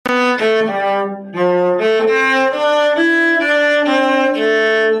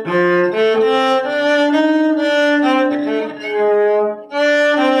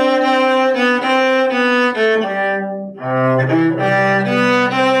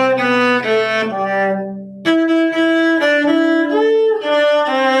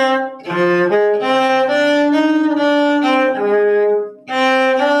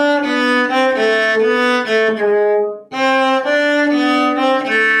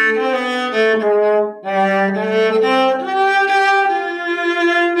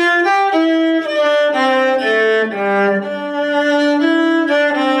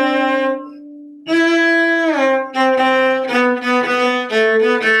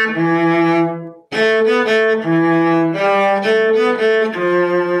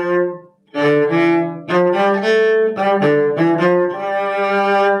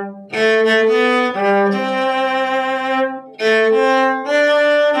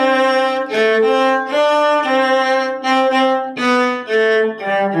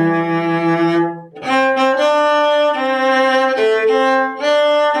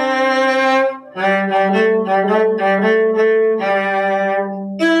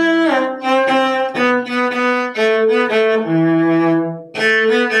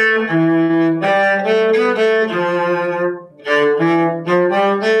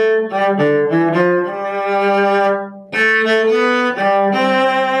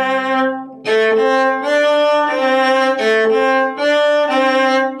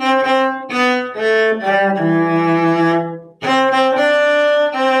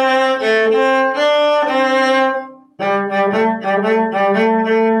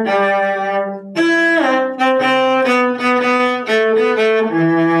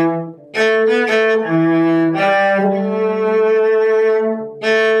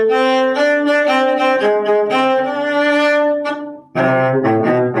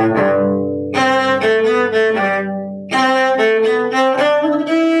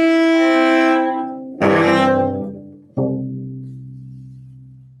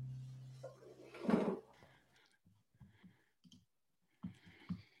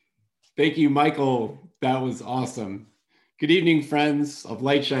Thank you, Michael. That was awesome. Good evening, friends of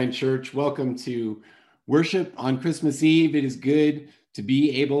Lightshine Church. Welcome to worship on Christmas Eve. It is good to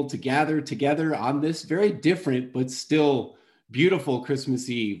be able to gather together on this very different but still beautiful Christmas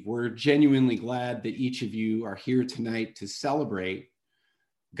Eve. We're genuinely glad that each of you are here tonight to celebrate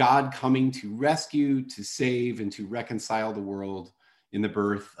God coming to rescue, to save, and to reconcile the world in the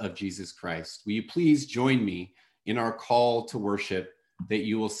birth of Jesus Christ. Will you please join me in our call to worship that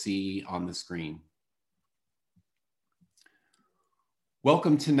you will see on the screen?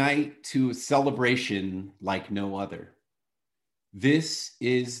 Welcome tonight to a celebration like no other. This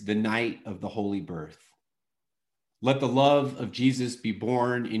is the night of the holy birth. Let the love of Jesus be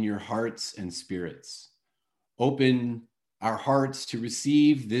born in your hearts and spirits. Open our hearts to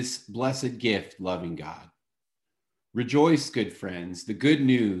receive this blessed gift, loving God. Rejoice, good friends, the good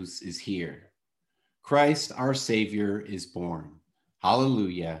news is here. Christ, our Savior, is born.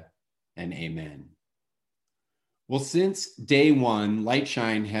 Hallelujah and amen. Well, since day one,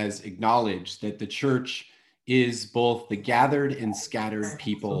 Lightshine has acknowledged that the church is both the gathered and scattered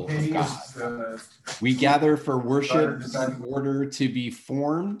people of God. We gather for worship in order to be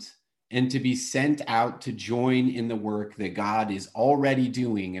formed and to be sent out to join in the work that God is already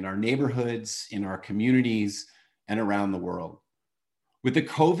doing in our neighborhoods, in our communities, and around the world. With the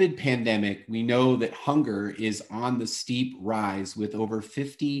COVID pandemic, we know that hunger is on the steep rise, with over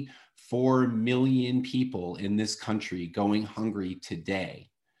 54 million people in this country going hungry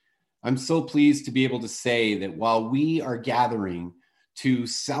today. I'm so pleased to be able to say that while we are gathering to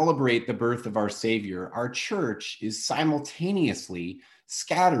celebrate the birth of our Savior, our church is simultaneously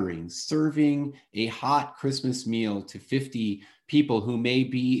scattering, serving a hot Christmas meal to 50 people who may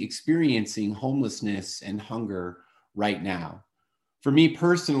be experiencing homelessness and hunger right now. For me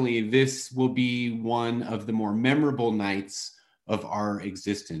personally, this will be one of the more memorable nights of our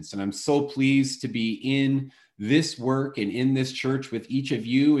existence. And I'm so pleased to be in this work and in this church with each of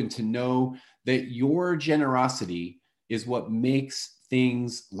you, and to know that your generosity is what makes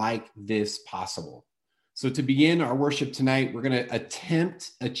things like this possible. So to begin our worship tonight, we're going to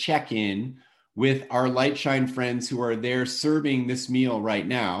attempt a check-in with our Lightshine friends who are there serving this meal right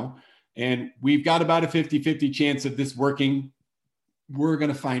now. And we've got about a 50-50 chance of this working. We're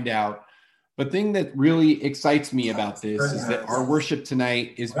going to find out. But the thing that really excites me about this is that our worship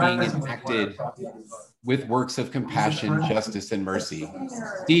tonight is being enacted with works of compassion, justice, and mercy.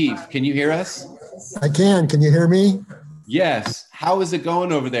 Steve, can you hear us? I can. Can you hear me? Yes. How is it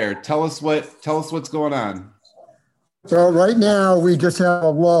going over there? Tell us what's going on. Well, right now we just have a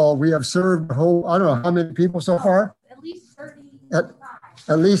lull. We have served a whole, I don't know how many people so far. At least 30.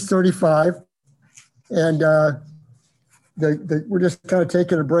 At least 35. And we're just kind of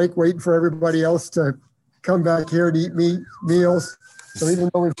taking a break, waiting for everybody else to come back here to eat meals. So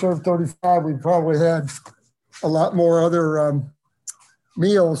even though we've served 35, we've probably had a lot more other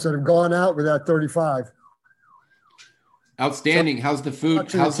meals that have gone out with that 35. Outstanding. How's the food?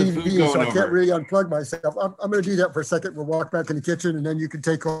 Watching How's the TV, food going so I can't over? really unplug myself. I'm going to do that for a second. We'll walk back in the kitchen and then you can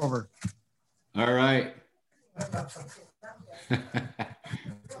take over. All right.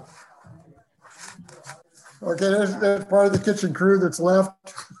 Okay, there's part of the kitchen crew that's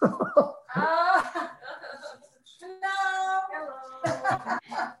left. No.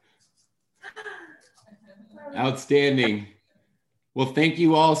 Outstanding. Well, thank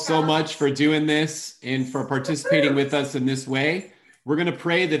you all so much for doing this and for participating with us in this way. We're going to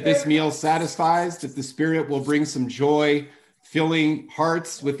pray that this meal satisfies, that the Spirit will bring some joy, filling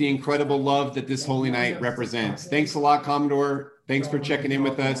hearts with the incredible love that this Holy Night represents. Thanks a lot, Commodore. Thanks for checking in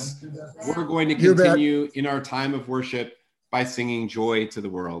with us. We're going to continue in our time of worship by singing Joy to the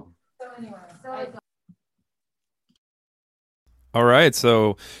World. All right,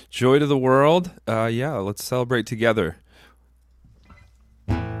 so Joy to the World. Let's celebrate together.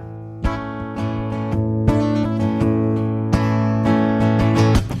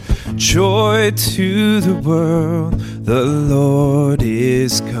 Joy to the world, the Lord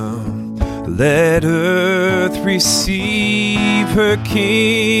is come. Let earth receive her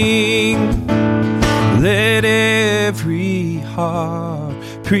King. Let every heart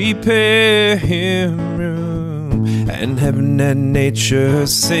prepare him room. And heaven and nature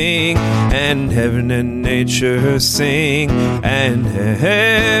sing, and heaven and nature sing, and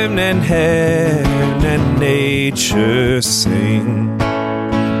heaven and nature sing.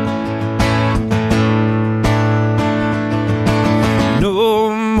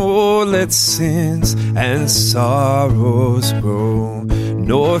 Let sins and sorrows grow,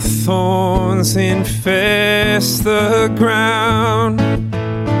 nor thorns infest the ground.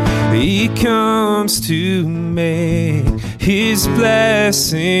 He comes to make his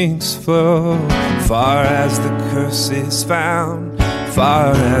blessings flow, far as the curse is found,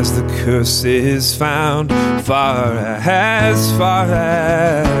 far as the curse is found, far as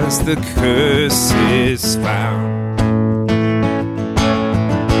the curse is found.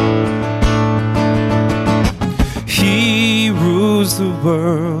 The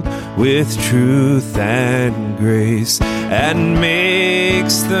world with truth and grace, and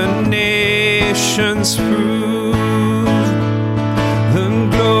makes the nations prove the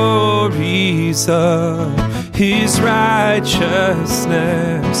glories of his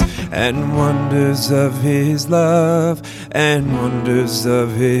righteousness, and wonders of his love, and wonders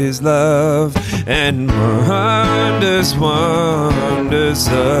of his love, and wonders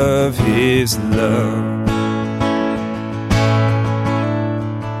of his love.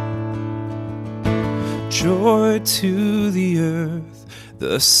 Joy to the earth,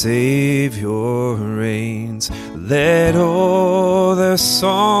 the Savior reigns. Let all the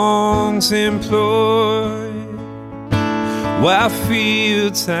songs employ, while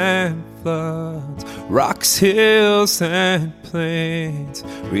fields and floods, rocks, hills, and plains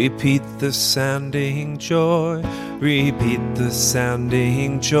repeat the sounding joy, repeat the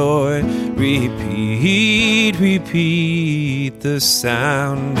sounding joy, repeat the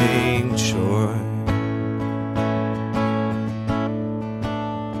sounding joy.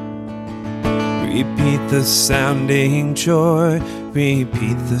 Repeat the sounding joy,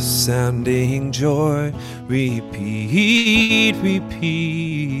 repeat the sounding joy, repeat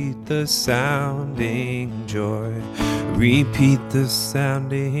the sounding joy, repeat the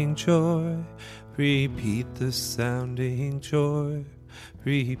sounding joy, repeat the sounding joy,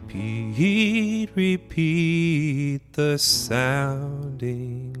 repeat the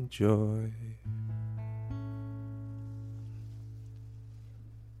sounding joy.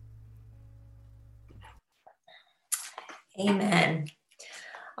 Amen.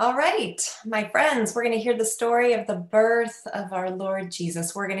 All right, my friends, we're going to hear the story of the birth of our Lord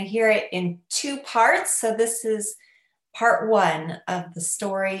Jesus. We're going to hear it in two parts. So this is part one of the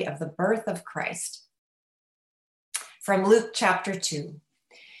story of the birth of Christ from Luke chapter 2.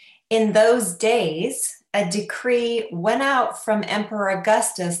 In those days, a decree went out from Emperor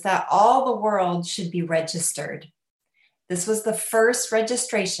Augustus that all the world should be registered. This was the first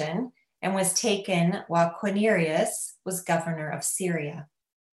registration and was taken while Quirinius was governor of Syria.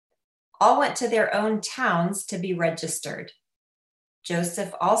 All went to their own towns to be registered.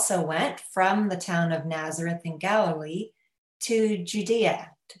 Joseph also went from the town of Nazareth in Galilee to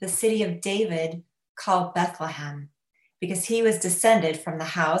Judea, to the city of David called Bethlehem, because he was descended from the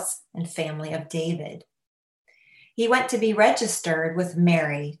house and family of David. He went to be registered with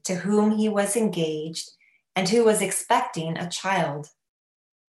Mary, to whom he was engaged and who was expecting a child.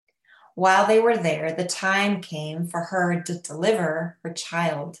 While they were there, the time came for her to deliver her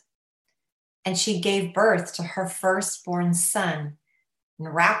child. And she gave birth to her firstborn son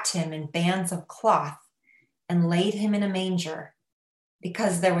and wrapped him in bands of cloth and laid him in a manger,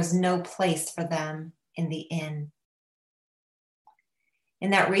 because there was no place for them in the inn. In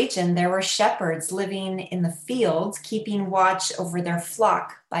that region, there were shepherds living in the fields, keeping watch over their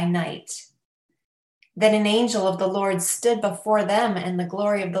flock by night. Then an angel of the Lord stood before them, and the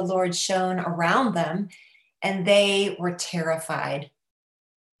glory of the Lord shone around them, and they were terrified.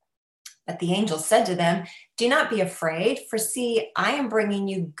 But the angel said to them, "Do not be afraid, for see, I am bringing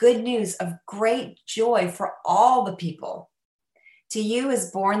you good news of great joy for all the people. To you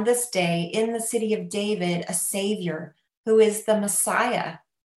is born this day in the city of David a Savior, who is the Messiah,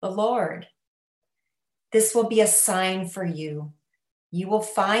 the Lord. This will be a sign for you. You will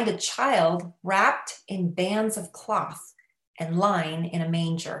find a child wrapped in bands of cloth and lying in a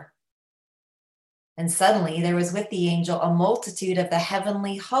manger." And suddenly there was with the angel a multitude of the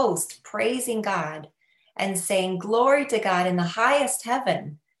heavenly host, praising God and saying, "Glory to God in the highest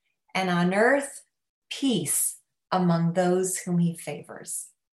heaven, and on earth peace among those whom he favors."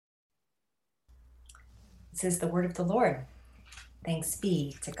 This is the word of the Lord. Thanks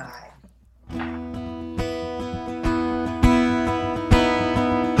be to God.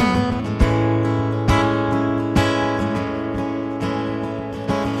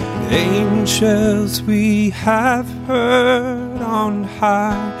 Angels we have heard on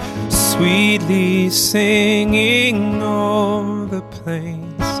high, sweetly singing o'er the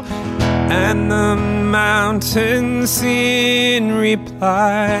plains, and the mountains in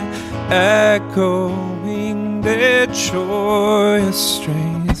reply, echoing their joyous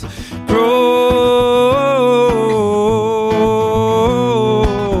strains. Gloria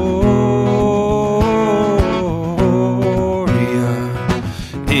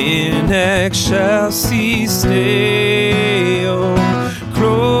in excelsis Deo.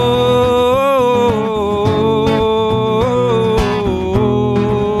 Gloria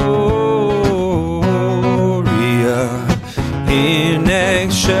in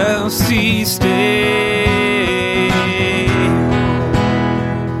excelsis Deo.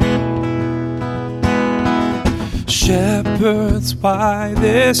 Shepherds, why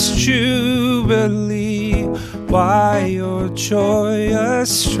this jubilee? Why your joyous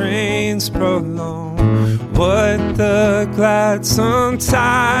strains prolong? What the gladsome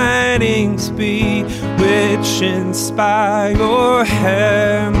tidings be, which inspire your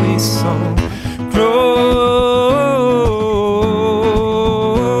heavenly song?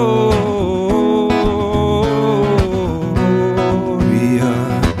 Gloria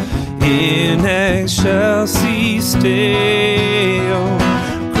in excelsis Deo.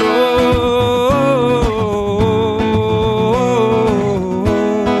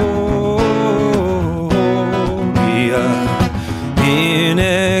 Gloria in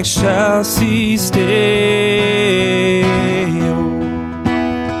excelsis Deo.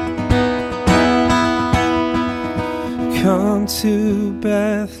 Come to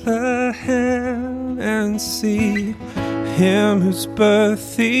Bethlehem and see him whose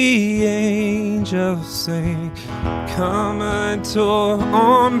birth the angels sing. Come adore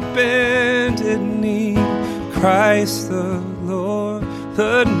on bended knee Christ the Lord,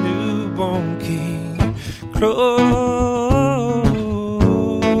 the newborn King. Gloria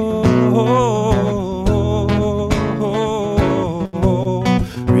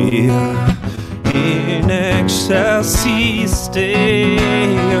in excelsis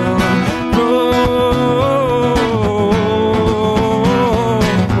Deo.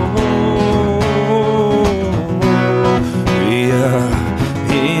 Gloria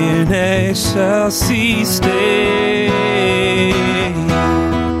in excelsis Deo.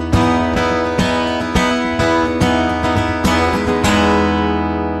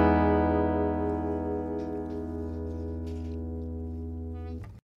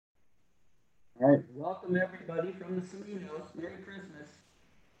 All right, welcome everybody from the Salinos. Merry Christmas.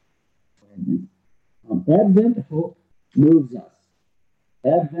 Advent hope moves us.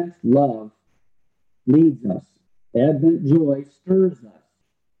 Advent love leads us. Advent joy stirs us.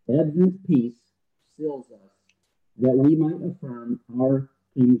 Advent peace fills us, that we might affirm our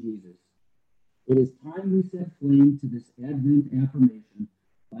King Jesus. It is time we set flame to this Advent affirmation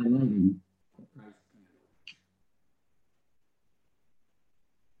by lighting the Christ candle.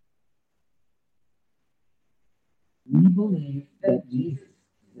 We believe that Jesus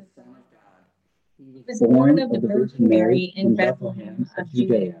is the Son of God. He He was born of the Virgin Mary in Bethlehem of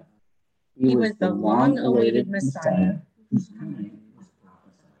Judea. He was the long-awaited Messiah whose coming was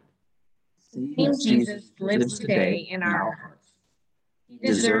prophesied. King Jesus lives today in our hearts. He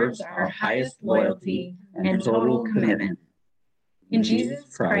deserves our highest loyalty and total commitment. In Jesus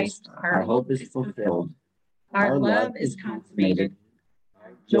Christ, our hope is fulfilled, our love is consummated,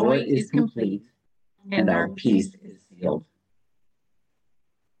 our joy is complete, and our peace is sealed.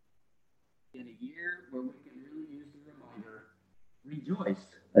 In a year where we can really use the reminder, rejoice,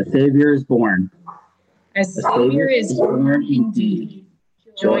 a Savior is born. A Savior is born indeed.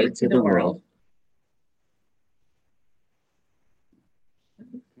 Joy to the world.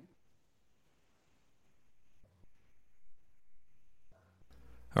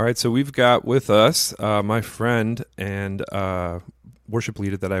 All right, so we've got with us my friend and worship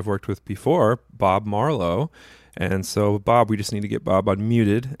leader that I've worked with before, Bob Marlowe. And so, Bob, we just need to get Bob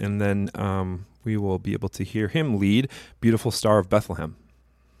unmuted, and then we will be able to hear him lead Beautiful Star of Bethlehem.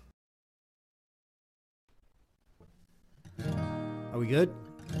 Are we good?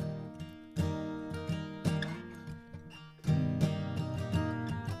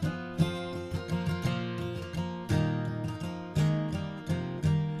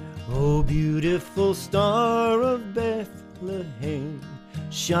 Oh, beautiful star of Bethlehem,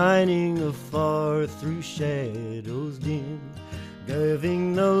 shining afar through shadows dim,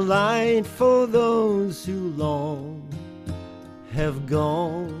 giving the light for those who long have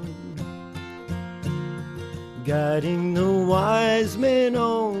gone, guiding the wise men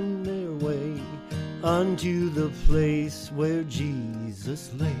on their way unto the place where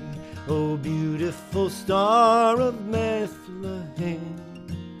Jesus lay. Oh, beautiful star of Bethlehem,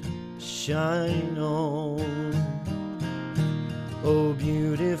 shine on. Oh,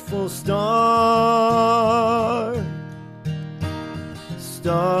 beautiful star,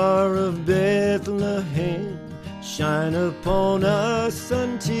 Star of Bethlehem, shine upon us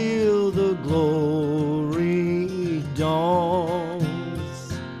until the glory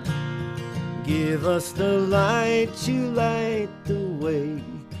dawns. Give us the light to light the way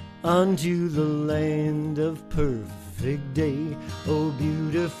unto the land of perfect day. Oh,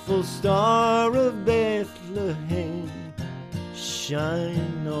 beautiful star of Bethlehem,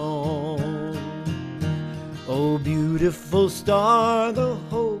 shine on. Oh, beautiful star, the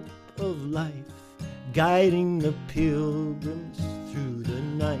hope of life, guiding the pilgrims through the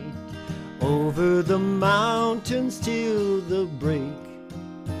night, over the mountains till the break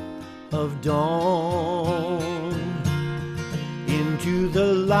of dawn, into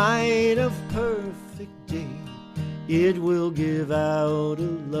the light of perfect day. It will give out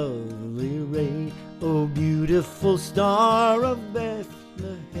a lovely ray. Oh, beautiful star of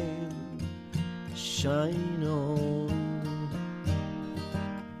Bethlehem, shine on.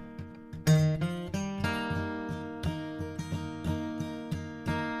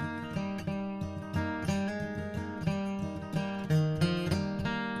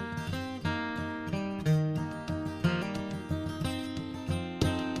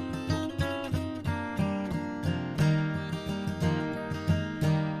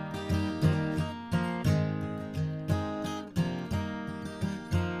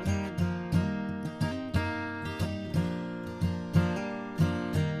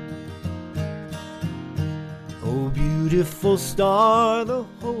 Beautiful star, the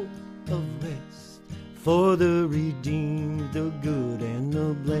hope of rest for the redeemed, the good and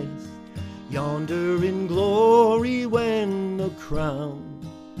the blessed, yonder in glory when the crown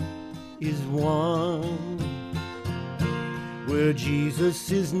is won, where Jesus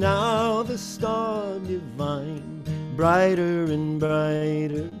is now the star divine, brighter and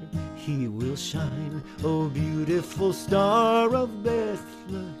brighter he will shine. Oh, beautiful star of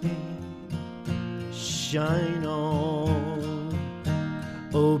Bethlehem, shine on.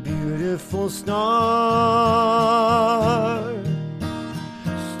 Oh, beautiful star,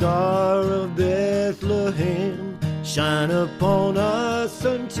 Star of Bethlehem, shine upon us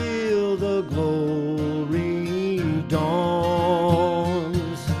until the glory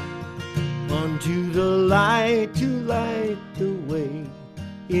dawns, unto the light to light the way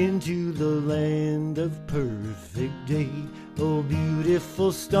into the land of perfect day. Oh,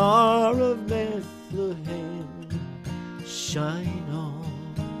 beautiful star of Bethlehem, shine on.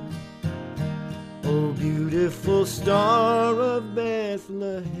 Oh, beautiful star of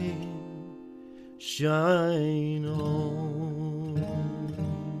Bethlehem, shine on.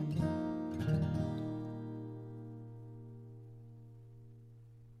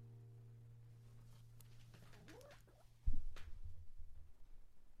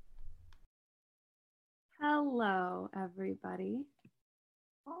 Hello, everybody.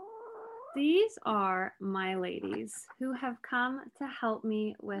 These are my ladies who have come to help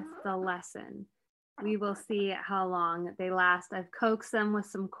me with the lesson. We will see how long they last. I've coaxed them with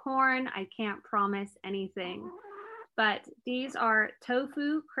some corn. I can't promise anything. But these are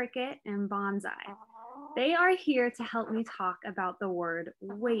Tofu, Cricket, and Bonsai. They are here to help me talk about the word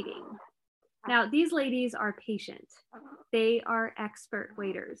waiting. Now, these ladies are patient. They are expert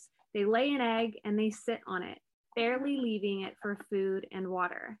waiters. They lay an egg and they sit on it, barely leaving it for food and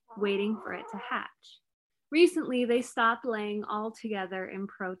water, waiting for it to hatch. Recently, they stopped laying altogether in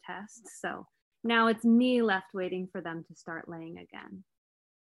protest, so now it's me left waiting for them to start laying again.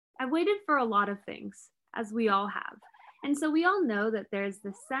 I've waited for a lot of things, as we all have, and so we all know that there's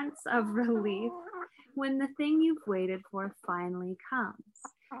this sense of relief when the thing you've waited for finally comes.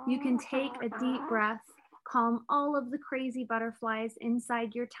 You can take a deep breath, calm all of the crazy butterflies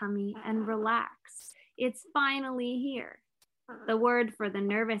inside your tummy, and relax. It's finally here. The word for the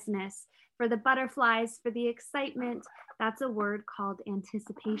nervousness, for the butterflies, for the excitement, that's a word called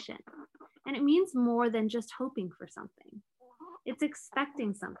anticipation. And it means more than just hoping for something. It's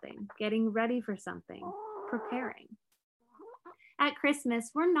expecting something, getting ready for something, preparing. At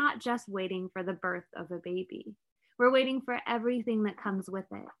Christmas, we're not just waiting for the birth of a baby. We're waiting for everything that comes with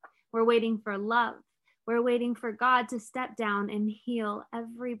it. We're waiting for love. We're waiting for God to step down and heal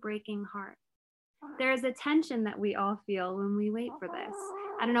every breaking heart. There is a tension that we all feel when we wait for this.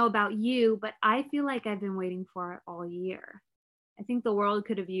 I don't know about you, but I feel like I've been waiting for it all year. I think the world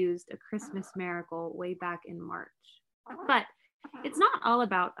could have used a Christmas miracle way back in March. But it's not all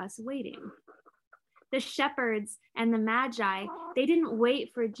about us waiting. The shepherds and the magi, they didn't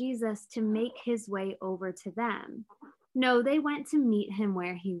wait for Jesus to make his way over to them. No, they went to meet him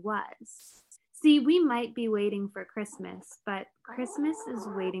where he was. See, we might be waiting for Christmas, but Christmas is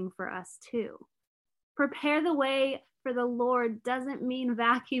waiting for us too. Prepare the way for the Lord doesn't mean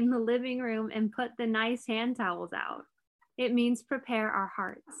vacuum the living room and put the nice hand towels out. It means prepare our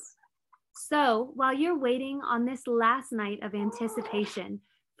hearts. So while you're waiting on this last night of anticipation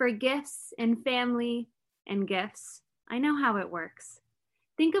for gifts and family and gifts, I know how it works.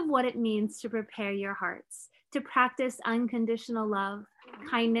 Think of what it means to prepare your hearts, to practice unconditional love,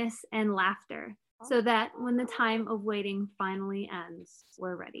 kindness, and laughter, so that when the time of waiting finally ends,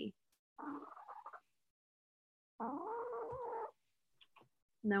 we're ready.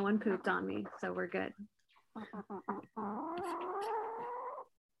 No one pooped on me, so we're good.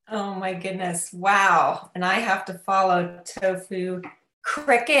 Oh my goodness. Wow. And I have to follow Tofu,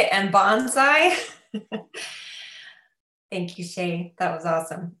 Cricket, and Bonsai. Thank you, Shay. That was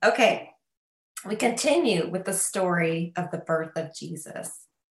awesome. Okay. We continue with the story of the birth of Jesus.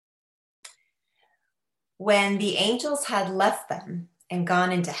 When the angels had left them and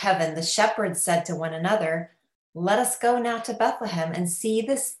gone into heaven, the shepherds said to one another, "Let us go now to Bethlehem and see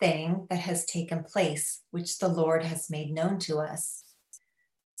this thing that has taken place, which the Lord has made known to us."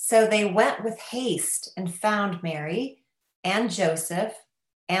 So they went with haste and found Mary and Joseph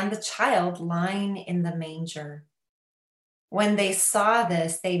and the child lying in the manger. When they saw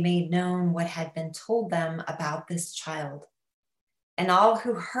this, they made known what had been told them about this child. And all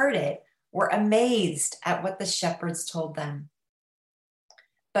who heard it were amazed at what the shepherds told them.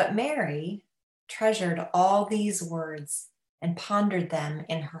 But Mary treasured all these words and pondered them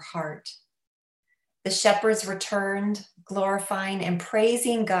in her heart. The shepherds returned, glorifying and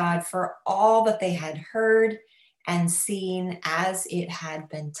praising God for all that they had heard and seen as it had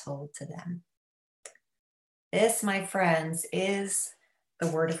been told to them. This, my friends, is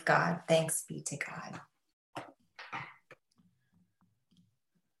the word of God. Thanks be to God.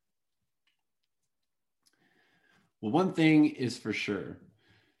 Well, one thing is for sure.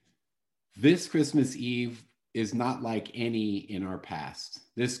 This Christmas Eve is not like any in our past.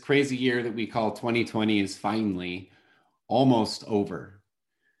 This crazy year that we call 2020 is finally almost over.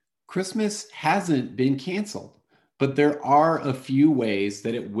 Christmas hasn't been canceled, but there are a few ways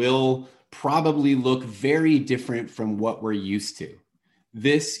that it will probably look very different from what we're used to.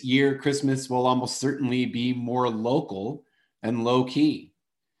 This year, Christmas will almost certainly be more local and low key.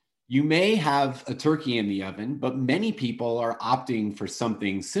 You may have a turkey in the oven, but many people are opting for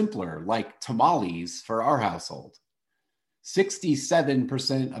something simpler, like tamales for our household.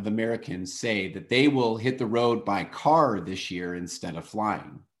 67% of Americans say that they will hit the road by car this year instead of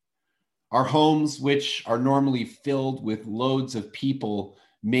flying. Our homes, which are normally filled with loads of people,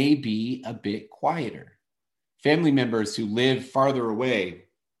 may be a bit quieter. Family members who live farther away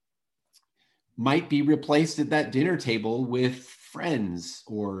might be replaced at that dinner table with friends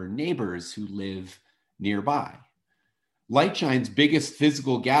or neighbors who live nearby. Lightshine's biggest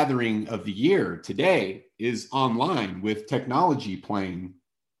physical gathering of the year today is online with technology playing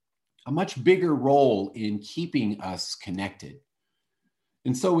a much bigger role in keeping us connected.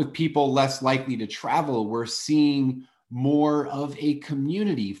 And so with people less likely to travel, we're seeing more of a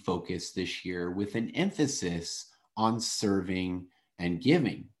community focus this year with an emphasis on serving and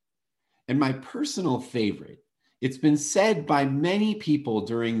giving. And my personal favorite, it's been said by many people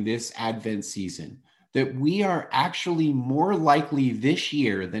during this Advent season that we are actually more likely this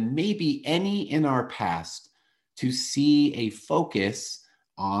year than maybe any in our past to see a focus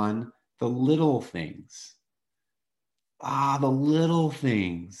on the little things. The little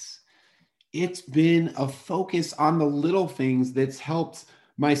things. It's been a focus on the little things that's helped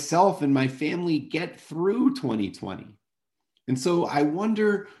myself and my family get through 2020. And so I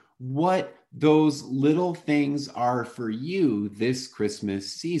wonder what those little things are for you this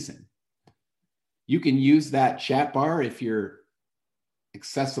Christmas season. You can use that chat bar if you're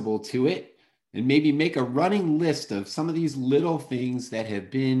accessible to it, and maybe make a running list of some of these little things that have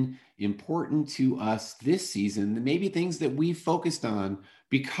been important to us this season, maybe things that we focused on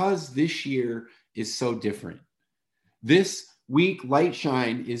because this year is so different. This week,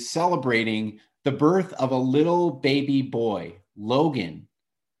 Lightshine is celebrating the birth of a little baby boy, Logan,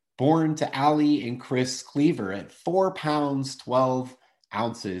 born to Allie and Chris Cleaver at 4 pounds, 12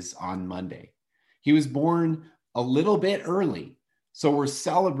 ounces on Monday. He was born a little bit early, so we're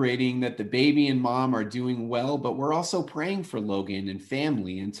celebrating that the baby and mom are doing well, but we're also praying for Logan and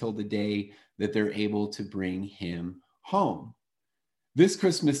family until the day that they're able to bring him home. This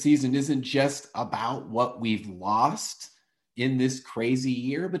Christmas season isn't just about what we've lost in this crazy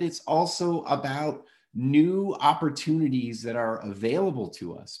year, but it's also about new opportunities that are available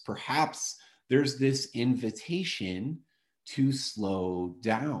to us. Perhaps there's this invitation to slow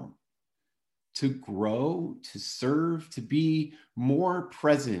down, to grow, to serve, to be more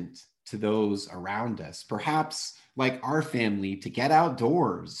present to those around us. Perhaps, like our family, to get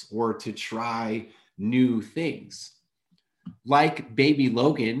outdoors or to try new things. Like baby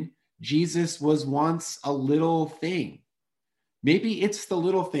Logan, Jesus was once a little thing. Maybe it's the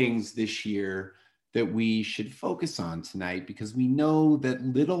little things this year that we should focus on tonight, because we know that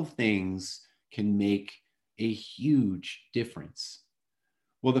little things can make a huge difference.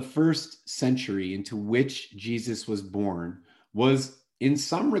 Well, the first century into which Jesus was born was, in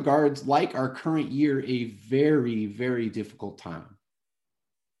some regards, like our current year, a very, very difficult time,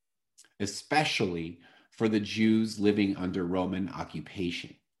 especially for the Jews living under Roman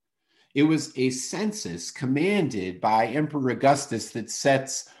occupation. It was a census commanded by Emperor Augustus that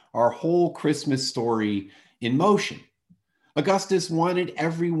sets our whole Christmas story in motion. Augustus wanted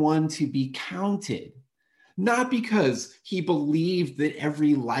everyone to be counted, not because he believed that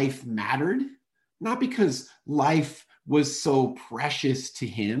every life mattered, not because life was so precious to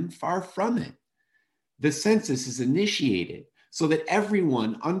him, far from it. The census is initiated so that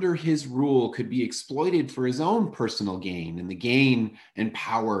everyone under his rule could be exploited for his own personal gain and the gain and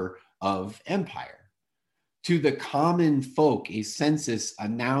power of empire. To the common folk, a census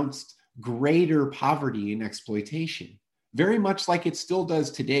announced greater poverty and exploitation, very much like it still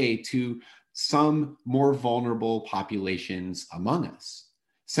does today to some more vulnerable populations among us.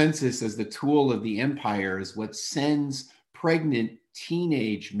 Census as the tool of the empire is what sends pregnant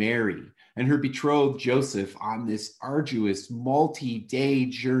teenage Mary and her betrothed Joseph on this arduous multi-day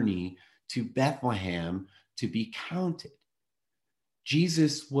journey to Bethlehem to be counted.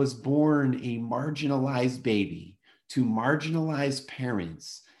 Jesus was born a marginalized baby to marginalized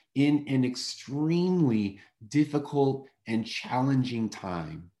parents in an extremely difficult and challenging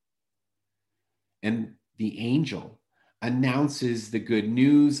time. And the angel announces the good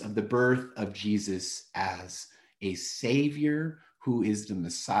news of the birth of Jesus as a Savior who is the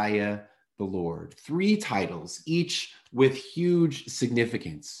Messiah, the Lord. 3 titles, each with huge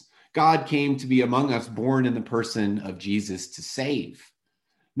significance. God came to be among us, born in the person of Jesus to save.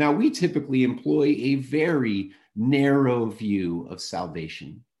 Now, we typically employ a very narrow view of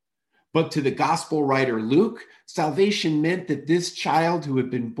salvation. But to the gospel writer Luke, salvation meant that this child who had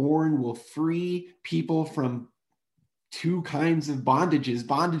been born will free people from 2 kinds of bondages: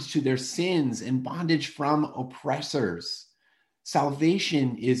 bondage to their sins and bondage from oppressors.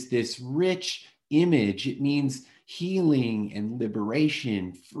 Salvation is this rich image. It means healing and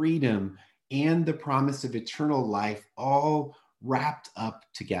liberation, freedom, and the promise of eternal life, all wrapped up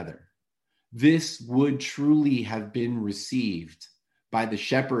together. This would truly have been received by the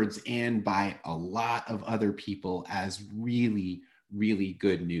shepherds and by a lot of other people as really, really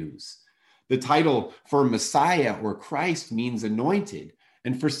good news. The title for Messiah or Christ means anointed.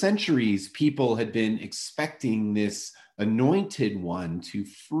 And for centuries, people had been expecting this anointed one to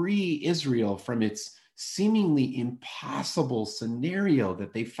free Israel from its seemingly impossible scenario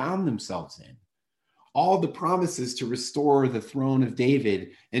that they found themselves in. All the promises to restore the throne of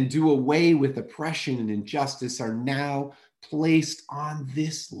David and do away with oppression and injustice are now placed on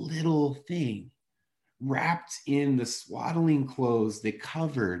this little thing, wrapped in the swaddling clothes that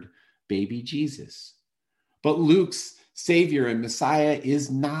covered baby Jesus. But Luke's Savior and Messiah is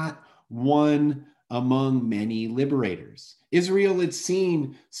not one among many liberators. Israel had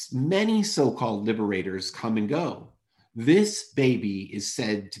seen many so-called liberators come and go. This baby is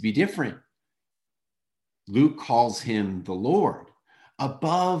said to be different. Luke calls him the Lord,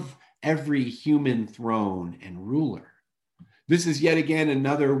 above every human throne and ruler. This is yet again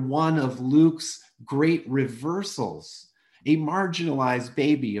another one of Luke's great reversals. A marginalized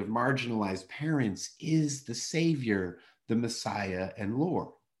baby of marginalized parents is the Savior, the Messiah, and Lord.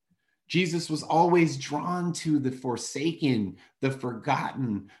 Jesus was always drawn to the forsaken, the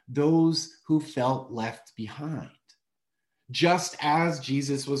forgotten, those who felt left behind. Just as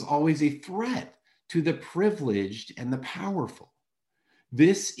Jesus was always a threat to the privileged and the powerful.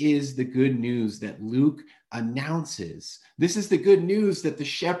 This is the good news that Luke announces. This is the good news that the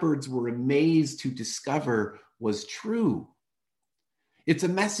shepherds were amazed to discover was true. It's a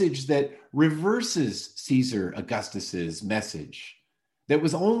message that reverses Caesar Augustus's message that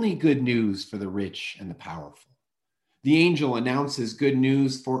was only good news for the rich and the powerful. The angel announces good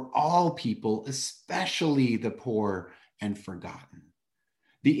news for all people, especially the poor and forgotten.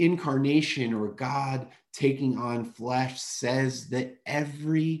 The incarnation, or God taking on flesh, says that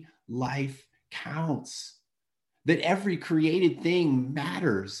every life counts, that every created thing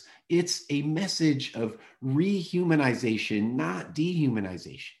matters. It's a message of rehumanization, not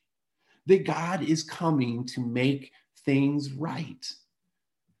dehumanization, that God is coming to make things right.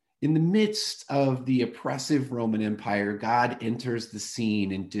 In the midst of the oppressive Roman Empire, God enters the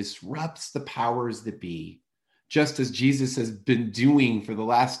scene and disrupts the powers that be, just as Jesus has been doing for the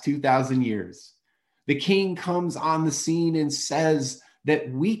last 2,000 years. The king comes on the scene and says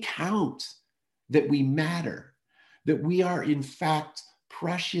that we count, that we matter, that we are in fact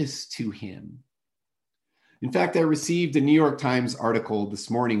precious to him. In fact, I received a New York Times article this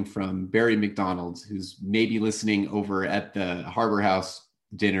morning from Barry McDonald, who's maybe listening over at the Harbor House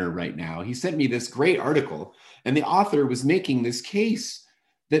dinner right now. He sent me this great article, and the author was making this case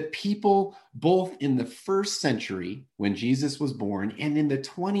that people both in the first century when Jesus was born and in the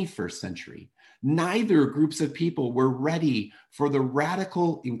 21st century, neither groups of people were ready for the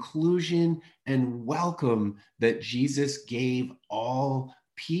radical inclusion and welcome that Jesus gave all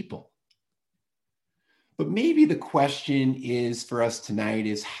people. But maybe the question is for us tonight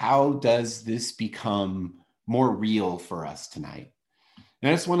is, how does this become more real for us tonight? And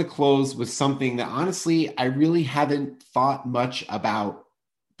I just want to close with something that honestly, I really haven't thought much about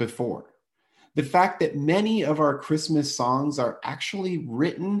before. The fact that many of our Christmas songs are actually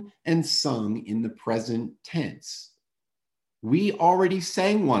written and sung in the present tense. We already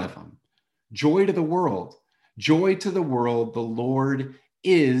sang one of them, Joy to the World. Joy to the world, the Lord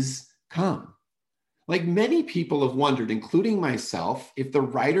is come. Like, many people have wondered, including myself, if the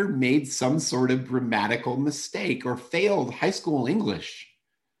writer made some sort of grammatical mistake or failed high school English.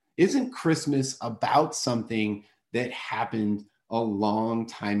 Isn't Christmas about something that happened a long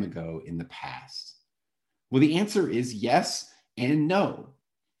time ago in the past? Well, the answer is yes and no.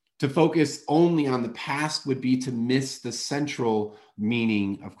 To focus only on the past would be to miss the central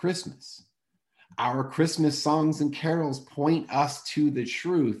meaning of Christmas. Our Christmas songs and carols point us to the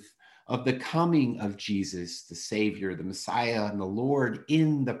truth of the coming of Jesus, the Savior, the Messiah, and the Lord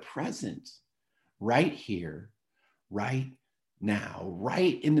in the present, right here, right now,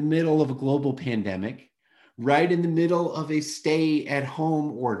 right in the middle of a global pandemic, right in the middle of a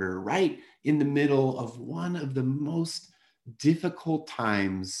stay-at-home order, right in the middle of one of the most difficult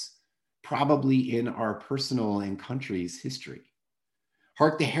times probably in our personal and country's history.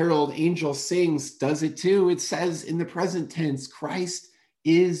 Hark the Herald Angel Sings does it too. It says in the present tense, Christ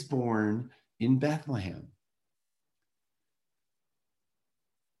is born in Bethlehem.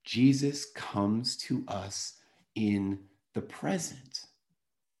 Jesus comes to us in the present,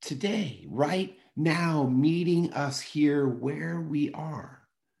 today, right now, meeting us here where we are.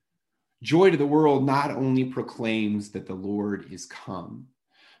 Joy to the World not only proclaims that the Lord is come,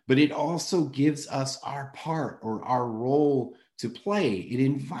 but it also gives us our part or our role to play. It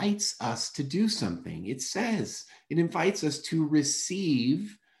invites us to do something. It says, it invites us to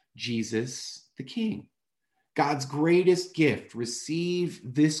receive Jesus the King. God's greatest gift, receive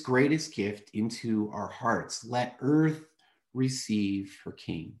this greatest gift into our hearts. Let earth receive her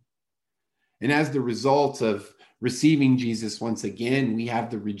King. And as the result of receiving Jesus once again, we have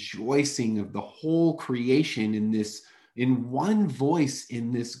the rejoicing of the whole creation in one voice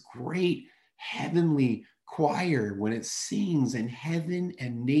in this great heavenly choir when it sings and heaven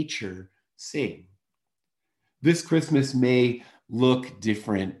and nature sing. This Christmas may look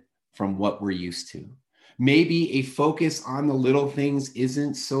different from what we're used to. Maybe a focus on the little things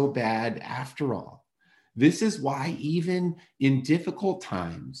isn't so bad after all. This is why even in difficult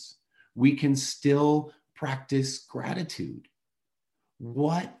times, we can still practice gratitude.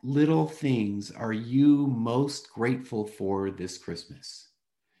 What little things are you most grateful for this Christmas?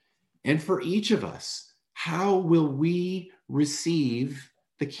 And for each of us, how will we receive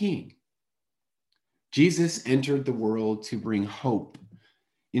the King? Jesus entered the world to bring hope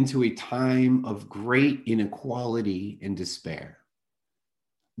into a time of great inequality and despair.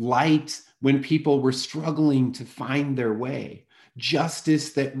 Light when people were struggling to find their way.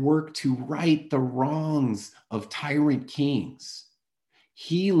 Justice that worked to right the wrongs of tyrant kings.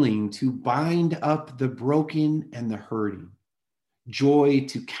 Healing to bind up the broken and the hurting. Joy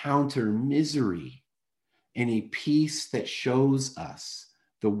to counter misery. And a peace that shows us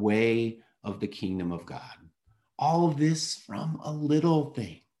the way of the kingdom of God. All of this from a little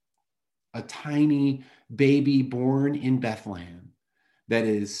thing, a tiny baby born in Bethlehem that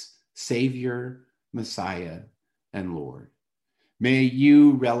is Savior, Messiah, and Lord. May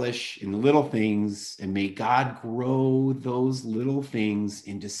you relish in the little things, and may God grow those little things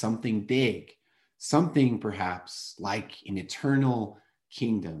into something big, something perhaps like an eternal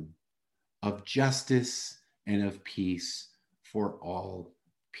kingdom of justice and of peace for all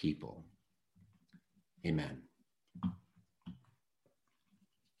people. Amen.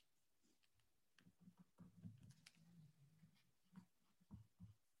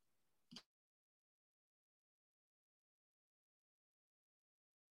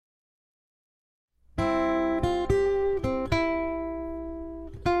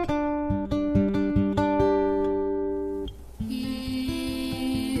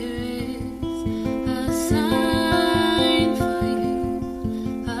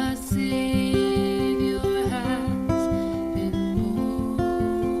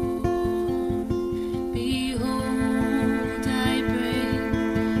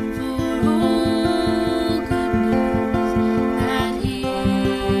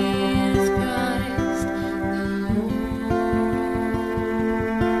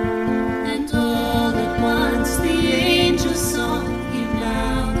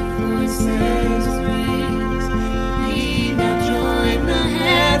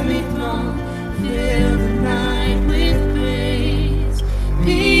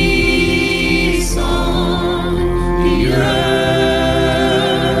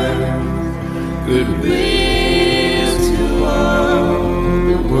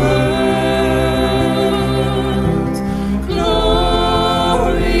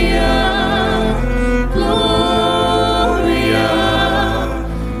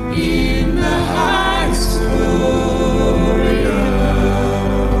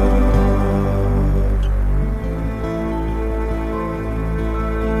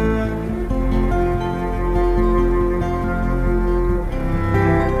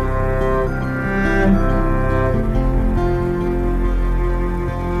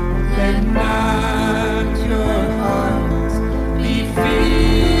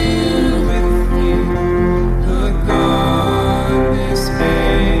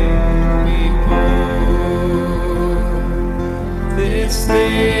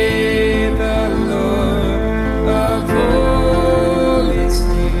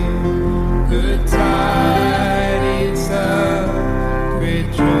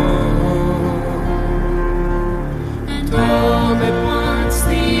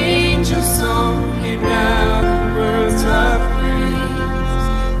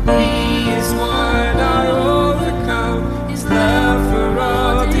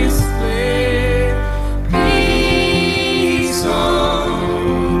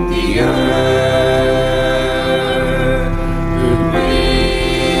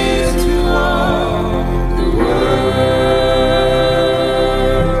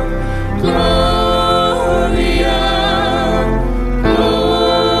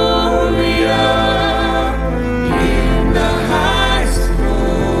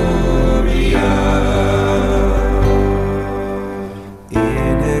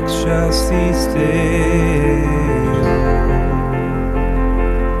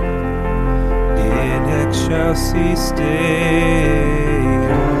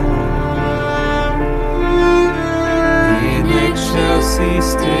 In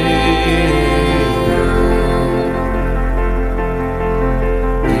excelsis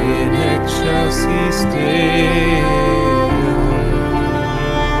stay.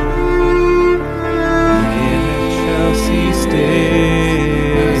 In Chelsea, stay.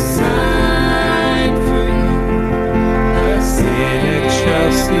 A sign for you. In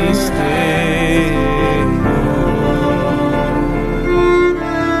Chelsea, stay.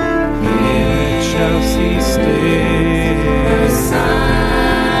 In Chelsea, stay. A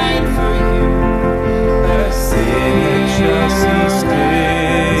sign for you. In Chelsea, stay.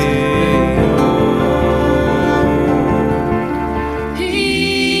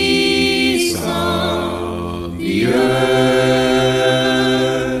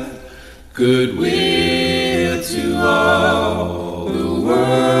 Goodwill to all the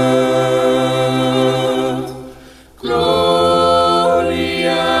world. Gloria,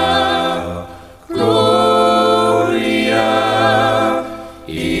 Gloria,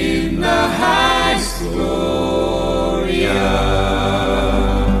 in the highest Gloria.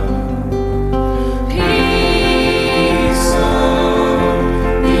 Peace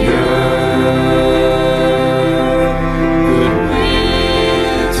on the earth.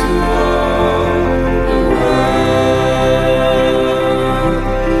 Goodwill to all the world.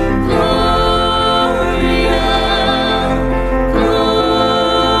 Gloria, Gloria,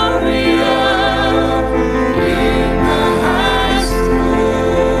 in the highest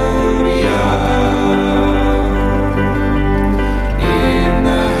Gloria. In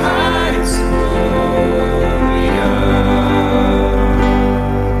the highest Gloria.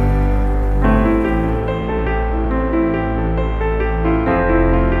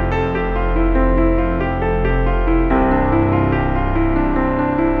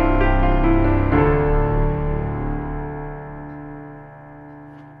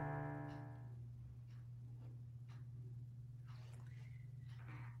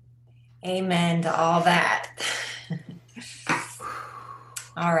 Amen to all that.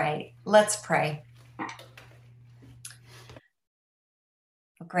 All right, let's pray.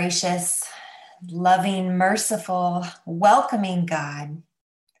 Gracious, loving, merciful, welcoming God,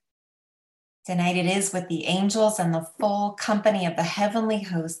 tonight it is with the angels and the full company of the heavenly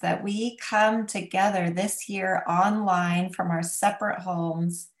host that we come together this year online from our separate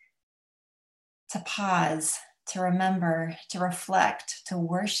homes to pause, to remember, to reflect, to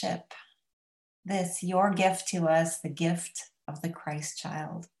worship this, your gift to us, the gift of the Christ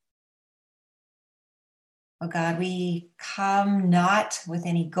child. Oh God, we come not with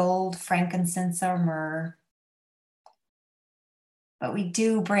any gold, frankincense, or myrrh, but we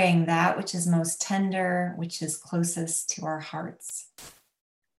do bring that which is most tender, which is closest to our hearts.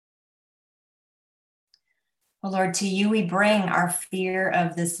 Oh Lord, to you we bring our fear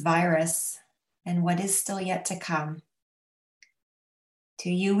of this virus and what is still yet to come. To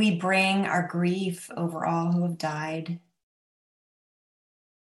you we bring our grief over all who have died.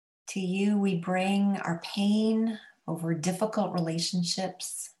 To you we bring our pain over difficult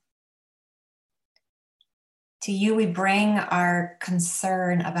relationships. To you we bring our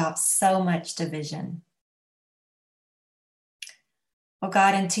concern about so much division. Oh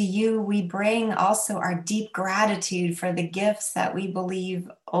God, and to you we bring also our deep gratitude for the gifts that we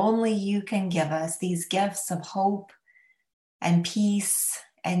believe only you can give us, these gifts of hope and peace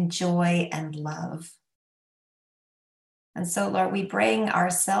and joy and love. And so, Lord, we bring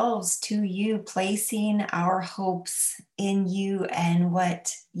ourselves to you, placing our hopes in you and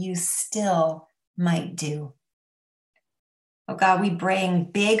what you still might do. Oh God, we bring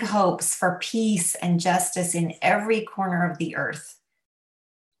big hopes for peace and justice in every corner of the earth.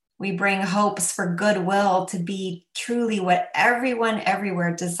 We bring hopes for goodwill to be truly what everyone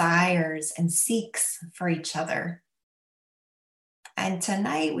everywhere desires and seeks for each other. And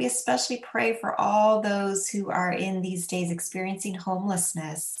tonight, we especially pray for all those who are in these days experiencing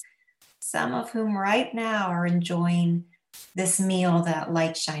homelessness, some of whom right now are enjoying this meal that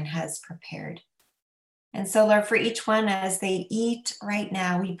Lightshine has prepared. And so, Lord, for each one as they eat right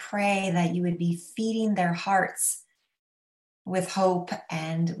now, we pray that you would be feeding their hearts with hope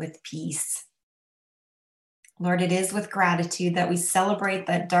and with peace. Lord, it is with gratitude that we celebrate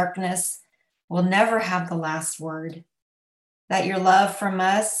that darkness will never have the last word, that your love from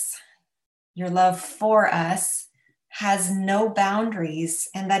us, your love for us, has no boundaries,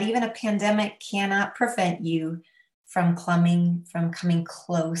 and that even a pandemic cannot prevent you from coming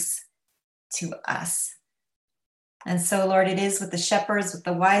close to us. And so, Lord, it is with the shepherds, with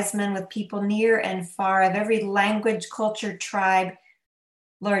the wise men, with people near and far of every language, culture, tribe.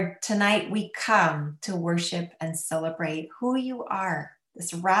 Lord, tonight we come to worship and celebrate who you are,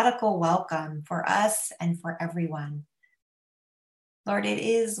 this radical welcome for us and for everyone. Lord, it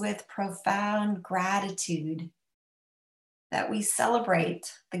is with profound gratitude that we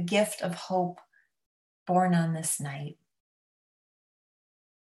celebrate the gift of hope born on this night.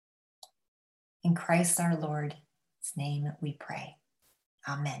 In Christ our Lord's name we pray.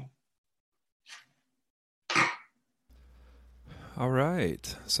 Amen. All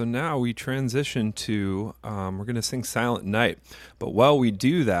right. So now we transition to, we're going to sing Silent Night. But while we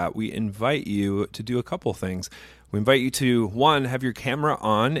do that, we invite you to do a couple things. We invite you to, one, have your camera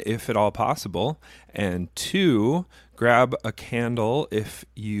on if at all possible, and two, grab a candle if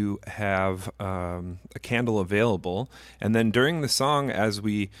you have a candle available. And then during the song, as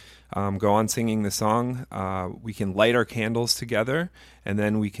we go on singing the song, we can light our candles together, and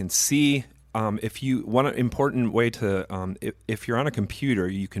then we can see. If you one important way to, if you're on a computer,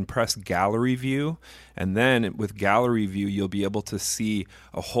 you can press gallery view, and then with gallery view, you'll be able to see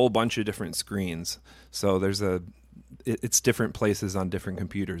a whole bunch of different screens. So it's different places on different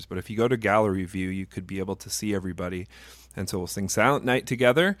computers. But if you go to gallery view, you could be able to see everybody. And so we'll sing Silent Night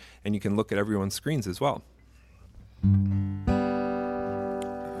together, and you can look at everyone's screens as well.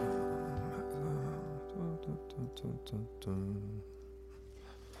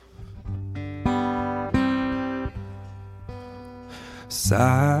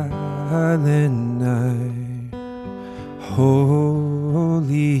 Silent night,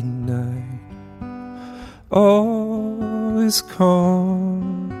 holy night, all is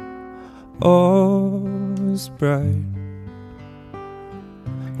calm, all is bright.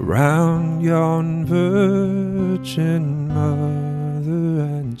 Around yon virgin mother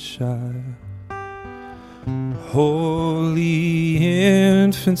and child, holy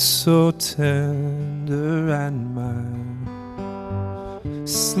infant so tender and mild,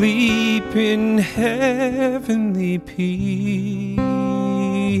 sleep in heavenly peace,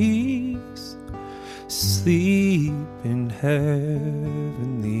 sleep in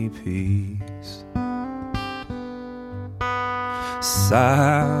heavenly peace.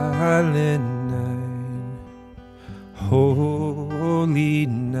 Silent night, holy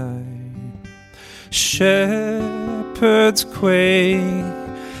night, shepherds quake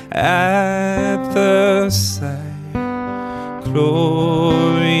at the sight,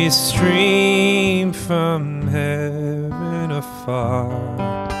 glory stream from heaven afar,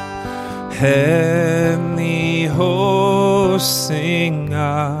 heavenly hosts sing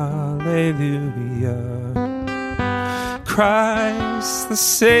Alleluia. Christ the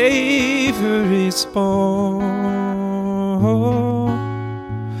Savior is born,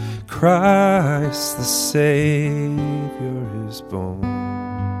 Christ the Savior is born.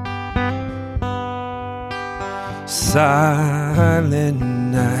 Silent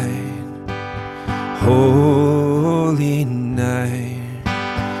night, holy night,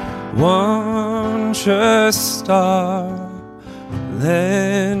 wondrous star,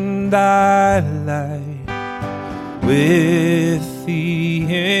 lend thy light. With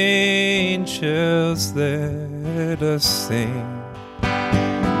the angels let us sing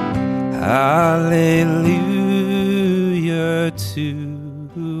Hallelujah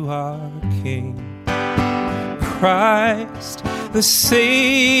to our King. Christ the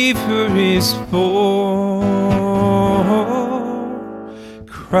Savior is born,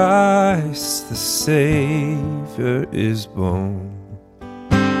 Christ the Savior is born.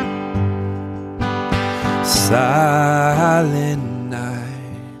 Silent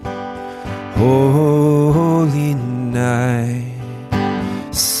night, holy night,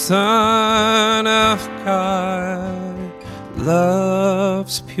 Son of God,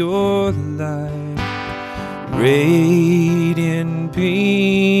 love's pure light, radiant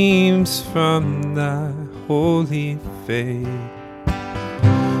beams from thy holy face,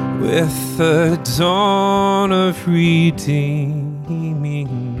 with the dawn of redeeming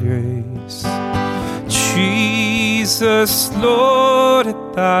grace. Jesus, Lord,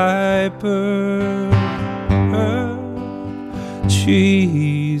 at thy birth,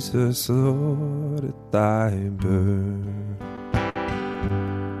 Jesus, Lord, at thy birth.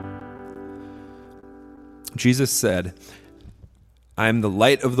 Jesus said, I am the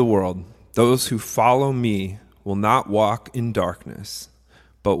light of the world. Those who follow me will not walk in darkness,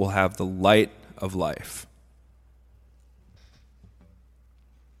 but will have the light of life.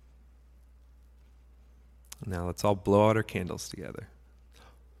 Now let's all blow out our candles together.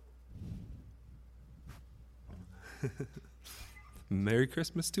 Merry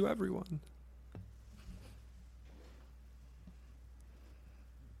Christmas to everyone.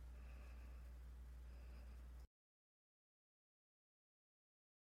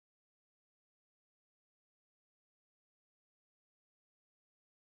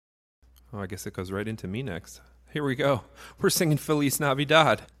 Oh, I guess it goes right into me next. Here we go. We're singing Feliz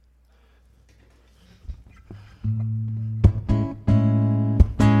Navidad.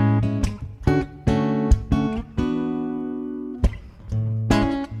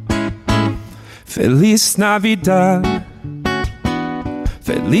 Feliz Navidad,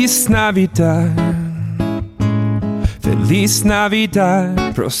 Feliz Navidad, Feliz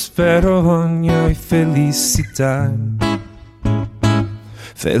Navidad, prospero año y felicidad.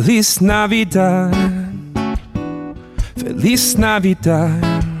 Feliz Navidad, Feliz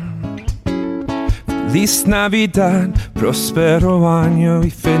Navidad, Feliz Navidad, prospero año y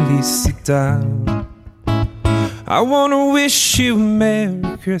felicidad. I wanna wish you a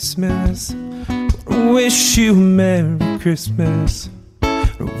Merry Christmas. Wish you a Merry Christmas.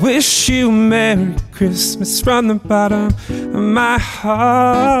 Wish you a Merry Christmas from the bottom of my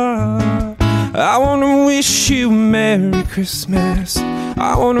heart. I wanna wish you a Merry Christmas.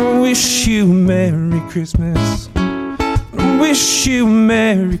 I wanna wish you a Merry Christmas. Wish you a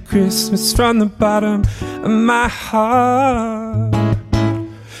Merry Christmas from the bottom of my heart.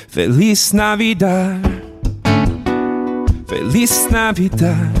 Feliz Navidad, Feliz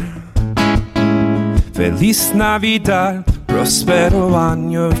Navidad, Feliz Navidad, prospero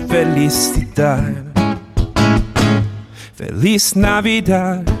año y felicidad. Feliz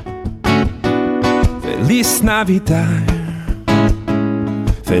Navidad, Feliz Navidad,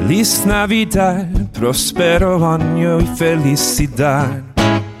 Feliz Navidad, prospero año y felicidad.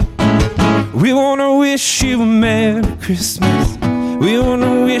 We wanna wish you a Merry Christmas. We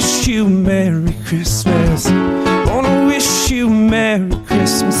wanna wish you a Merry Christmas. Wanna wish you a Merry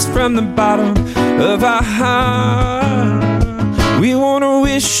Christmas from the bottom of our heart. We wanna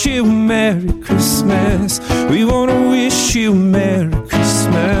wish you a Merry Christmas. We wanna wish you a Merry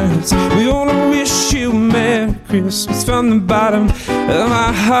Christmas. We wanna wish you a Merry Christmas from the bottom of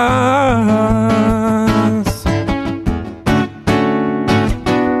our hearts.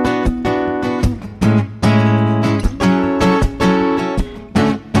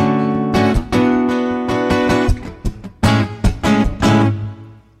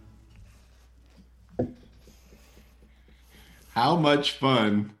 How much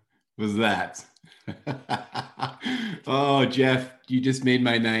fun was that? Oh, Jeff, you just made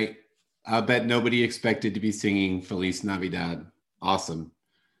my night. I'll bet nobody expected to be singing Feliz Navidad. Awesome.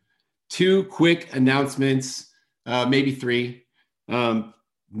 2 quick announcements, maybe 3.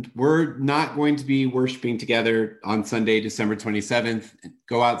 We're not going to be worshiping together on Sunday, December 27th.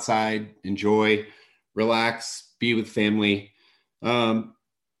 Go outside, enjoy, relax, be with family. And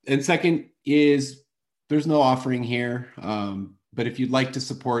second is, there's no offering here, but if you'd like to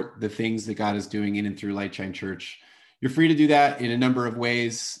support the things that God is doing in and through Lightshine Church, you're free to do that in a number of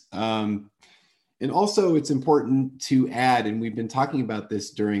ways. And also, it's important to add, and we've been talking about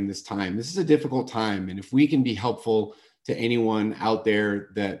this during this time, this is a difficult time, and if we can be helpful to anyone out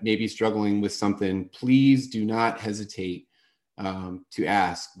there that may be struggling with something, please do not hesitate to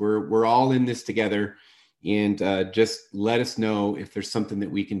ask. We're all in this together. And just let us know if there's something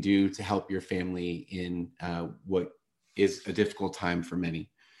that we can do to help your family in what is a difficult time for many.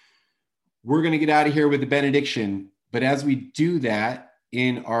 We're going to get out of here with the benediction. But as we do that,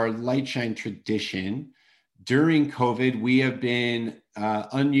 in our Lightshine tradition, during COVID, we have been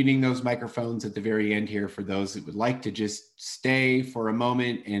unmuting those microphones at the very end here for those that would like to just stay for a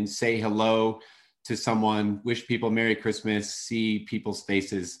moment and say hello to someone, wish people Merry Christmas, see people's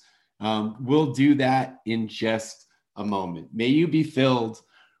faces. We'll do that in just a moment. May you be filled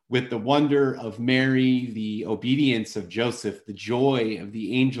with the wonder of Mary, the obedience of Joseph, the joy of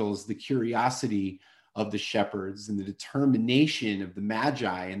the angels, the curiosity of the shepherds, and the determination of the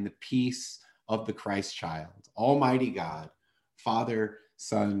Magi, and the peace of the Christ child. Almighty God, Father,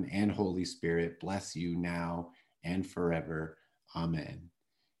 Son, and Holy Spirit, bless you now and forever. Amen.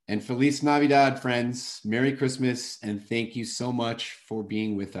 And Feliz Navidad, friends. Merry Christmas, and thank you so much for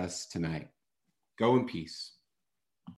being with us tonight. Go in peace.